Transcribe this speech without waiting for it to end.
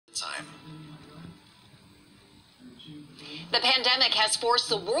The pandemic has forced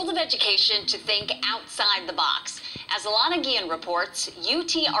the world of education to think outside the box. As Alana Guillen reports,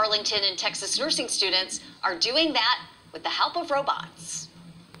 UT Arlington and Texas nursing students are doing that with the help of robots.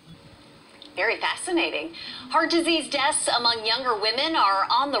 Very fascinating. Heart disease deaths among younger women are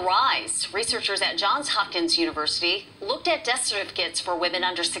on the rise. Researchers at Johns Hopkins University looked at death certificates for women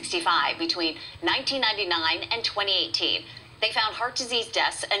under 65 between 1999 and 2018. They found heart disease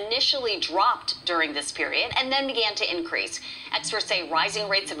deaths initially dropped during this period and then began to increase. Experts say rising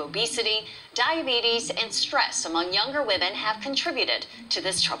rates of obesity, diabetes, and stress among younger women have contributed to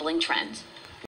this troubling trend.